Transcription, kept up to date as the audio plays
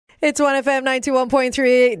It's 1FM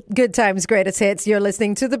 91.3. Good times, greatest hits. You're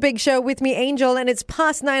listening to The Big Show with me, Angel, and it's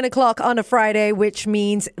past 9 o'clock on a Friday, which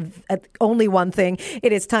means only one thing.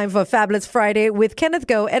 It is time for Fabulous Friday with Kenneth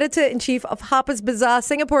Goh, Editor-in-Chief of Harper's Bazaar,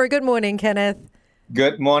 Singapore. Good morning, Kenneth.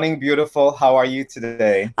 Good morning, beautiful. How are you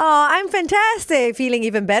today? Oh, I'm fantastic. Feeling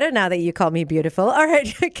even better now that you call me beautiful. All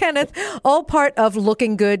right, Kenneth, all part of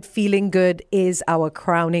looking good, feeling good is our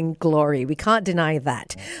crowning glory. We can't deny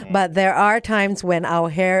that. Mm-hmm. But there are times when our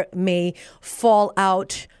hair may fall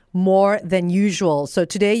out more than usual. So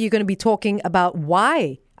today you're going to be talking about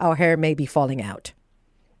why our hair may be falling out.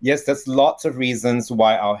 Yes, there's lots of reasons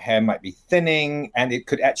why our hair might be thinning, and it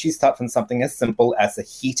could actually start from something as simple as a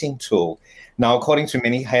heating tool. Now, according to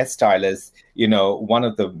many hairstylists, one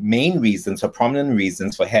of the main reasons or prominent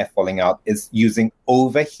reasons for hair falling out is using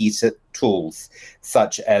overheated tools,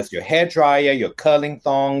 such as your hair dryer, your curling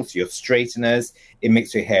thongs, your straighteners. It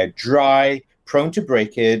makes your hair dry, prone to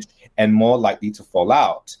breakage, and more likely to fall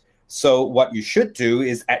out. So what you should do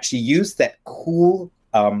is actually use that cool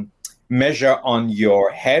measure on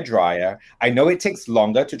your hair dryer. I know it takes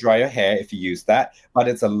longer to dry your hair if you use that, but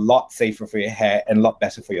it's a lot safer for your hair and a lot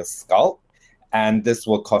better for your scalp. And this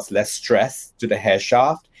will cause less stress to the hair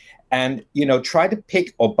shaft. And, try to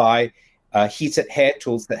pick or buy heated hair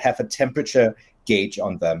tools that have a temperature gauge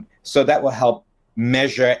on them. So that will help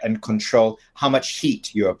measure and control how much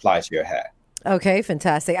heat you apply to your hair. Okay,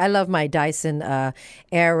 fantastic. I love my Dyson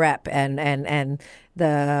Airwrap and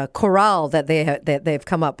the Coral that they've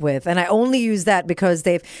come up with, and I only use that because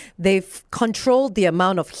they've controlled the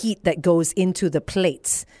amount of heat that goes into the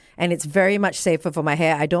plates, and it's very much safer for my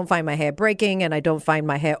hair. I don't find my hair breaking, and I don't find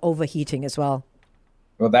my hair overheating as well.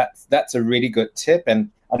 Well, that's a really good tip.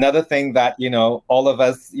 And another thing that all of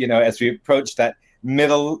us as we approach that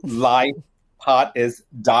middle life part is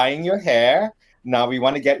dyeing your hair. Now we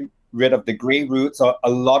want to get rid of the gray roots, or a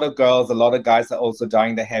lot of girls, a lot of guys are also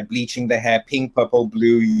dyeing their hair, bleaching their hair, pink, purple,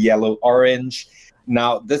 blue, yellow, orange.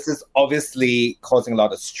 Now, this is obviously causing a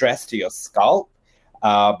lot of stress to your scalp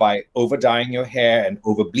by over dyeing your hair and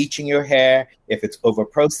over bleaching your hair. If it's over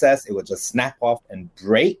processed, it will just snap off and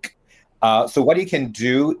break. So what you can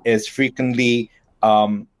do is frequently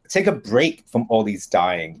take a break from all these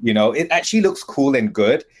dyeing. It actually looks cool and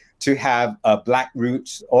good to have black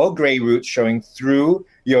roots or gray roots showing through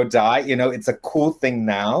your dye. It's a cool thing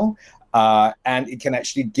now. And it can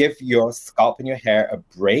actually give your scalp and your hair a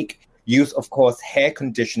break. Use, of course, hair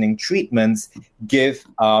conditioning treatments. Give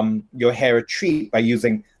your hair a treat by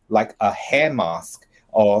using like a hair mask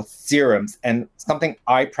or serums. And something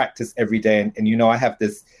I practice every day. And I have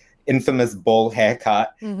this infamous bowl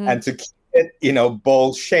haircut. Mm-hmm. And to keep it,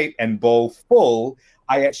 bowl shape and bowl full,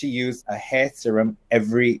 I actually use a hair serum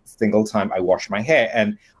every single time I wash my hair.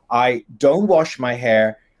 And I don't wash my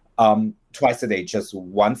hair twice a day, just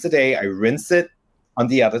once a day. I rinse it on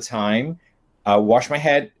the other time, wash my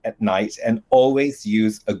head at night, and always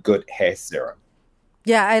use a good hair serum.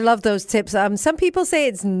 Yeah, I love those tips. Some people say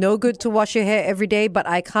it's no good to wash your hair every day, but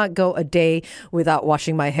I can't go a day without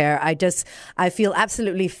washing my hair. I feel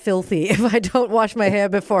absolutely filthy if I don't wash my hair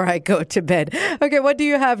before I go to bed. Okay, what do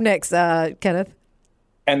you have next, Kenneth?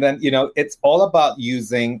 And then, it's all about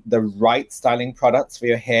using the right styling products for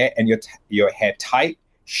your hair and your hair type,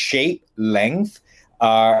 shape, length.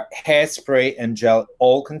 Hairspray and gel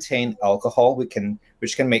all contain alcohol, which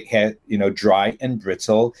can make hair, dry and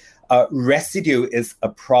brittle. Residue is a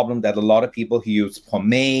problem that a lot of people who use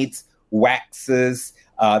pomades, waxes,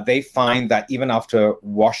 they find that even after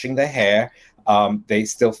washing their hair, they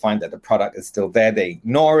still find that the product is still there. They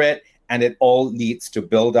ignore it, and it all leads to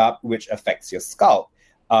buildup, which affects your scalp.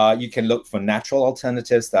 You can look for natural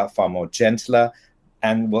alternatives that are far more gentler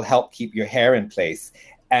and will help keep your hair in place.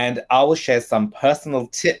 And I will share some personal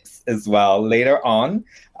tips as well later on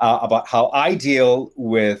about how I deal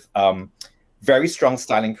with very strong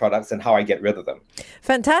styling products and how I get rid of them.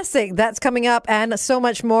 Fantastic. That's coming up and so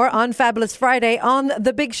much more on Fabulous Friday on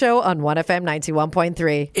The Big Show on 1FM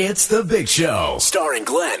 91.3. It's The Big Show, starring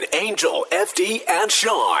Glenn, Angel, FD, and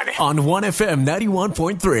Sean on 1FM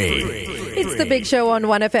 91.3. It's The Big Show on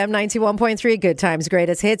 1FM 91.3. Good times,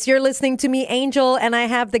 greatest hits. You're listening to me, Angel, and I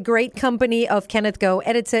have the great company of Kenneth Goh,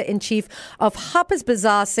 Editor-in-Chief of Harper's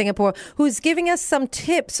Bazaar, Singapore, who's giving us some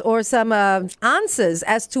tips or some answers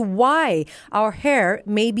as to why our hair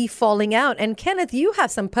may be falling out. And Kenneth, you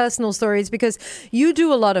have some personal stories because you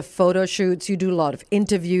do a lot of photo shoots, you do a lot of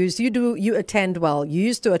interviews, you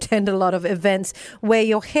used to attend a lot of events where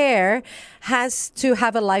your hair has to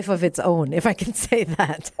have a life of its own, if I can say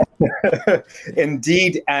that.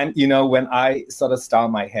 Indeed. And, when I sort of style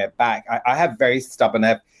my hair back, I have very stubborn, I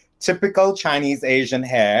have typical Chinese Asian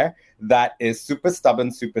hair that is super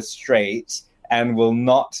stubborn, super straight, and will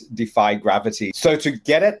not defy gravity. So to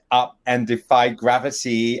get it up and defy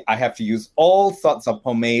gravity, I have to use all sorts of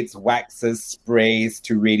pomades, waxes, sprays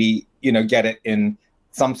to really, get it in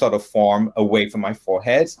some sort of form away from my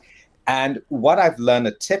forehead. And what I've learned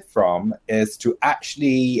a tip from is to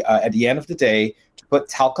actually, at the end of the day, to put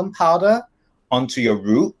talcum powder onto your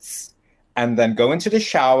roots and then go into the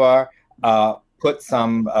shower, put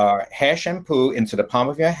some hair shampoo into the palm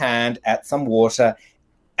of your hand, add some water,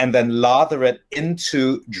 and then lather it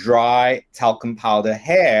into dry talcum powder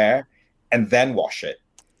hair and then wash it.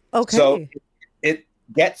 Okay. So it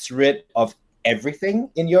gets rid of everything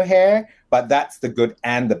in your hair, but that's the good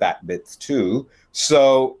and the bad bits too.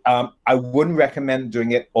 So I wouldn't recommend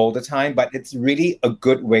doing it all the time, but it's really a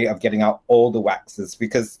good way of getting out all the waxes,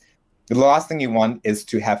 because the last thing you want is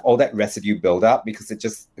to have all that residue build up, because it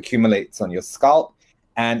just accumulates on your scalp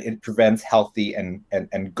and it prevents healthy and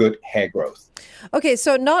good hair growth. Okay,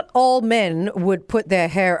 so not all men would put their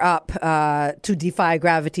hair up to defy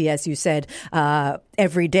gravity, as you said,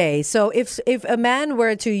 every day. So if a man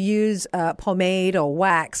were to use pomade or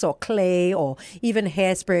wax or clay or even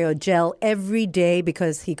hairspray or gel every day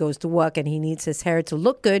because he goes to work and he needs his hair to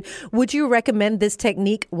look good, would you recommend this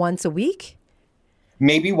technique once a week?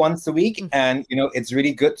 Maybe once a week. And, it's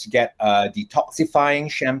really good to get a detoxifying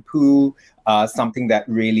shampoo, something that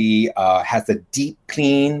really has a deep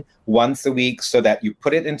clean once a week, so that you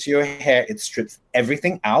put it into your hair, it strips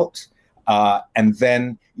everything out, and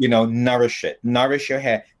then, nourish it, nourish your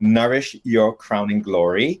hair, nourish your crowning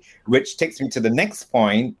glory, which takes me to the next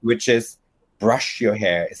point, which is brush your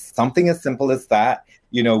hair. It's something as simple as that.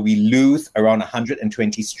 We lose around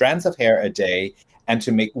 120 strands of hair a day. And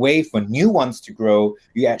to make way for new ones to grow,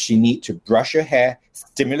 you actually need to brush your hair,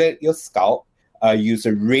 stimulate your scalp, use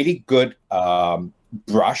a really good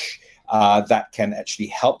brush that can actually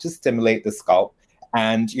help to stimulate the scalp.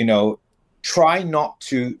 And, try not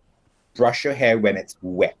to brush your hair when it's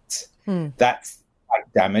wet. That's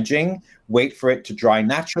quite damaging. Wait for it to dry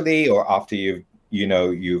naturally, or after you've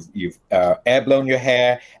air blown your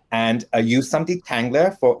hair, and use some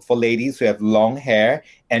detangler for ladies who have long hair,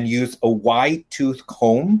 and use a wide tooth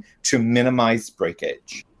comb to minimize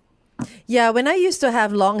breakage. Yeah, when I used to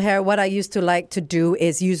have long hair, what I used to like to do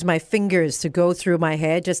is use my fingers to go through my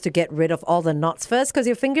hair just to get rid of all the knots first, because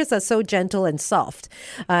your fingers are so gentle and soft.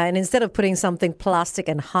 And instead of putting something plastic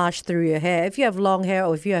and harsh through your hair, if you have long hair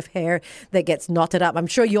or if you have hair that gets knotted up, I'm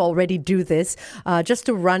sure you already do this, just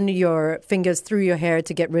to run your fingers through your hair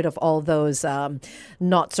to get rid of all those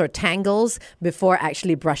knots or tangles before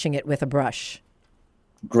actually brushing it with a brush.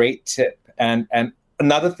 Great tip. And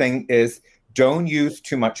another thing is, don't use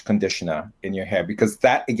too much conditioner in your hair, because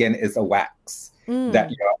that, again, is a wax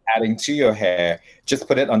that you're adding to your hair. Just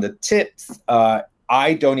put it on the tips.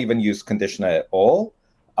 I don't even use conditioner at all,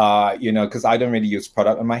 because I don't really use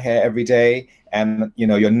product on my hair every day. And,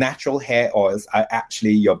 your natural hair oils are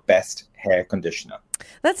actually your best hair conditioner.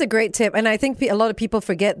 That's a great tip. And I think a lot of people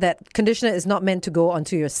forget that conditioner is not meant to go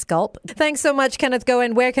onto your scalp. Thanks so much, Kenneth Goh.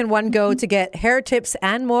 And where can one go to get hair tips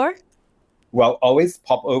and more? Well, always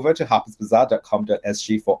pop over to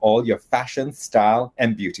harpersbazaar.com.sg for all your fashion, style,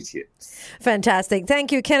 and beauty tips. Fantastic.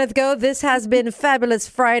 Thank you, Kenneth Goh. This has been Fabulous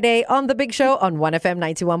Friday on The Big Show on 1FM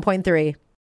 91.3.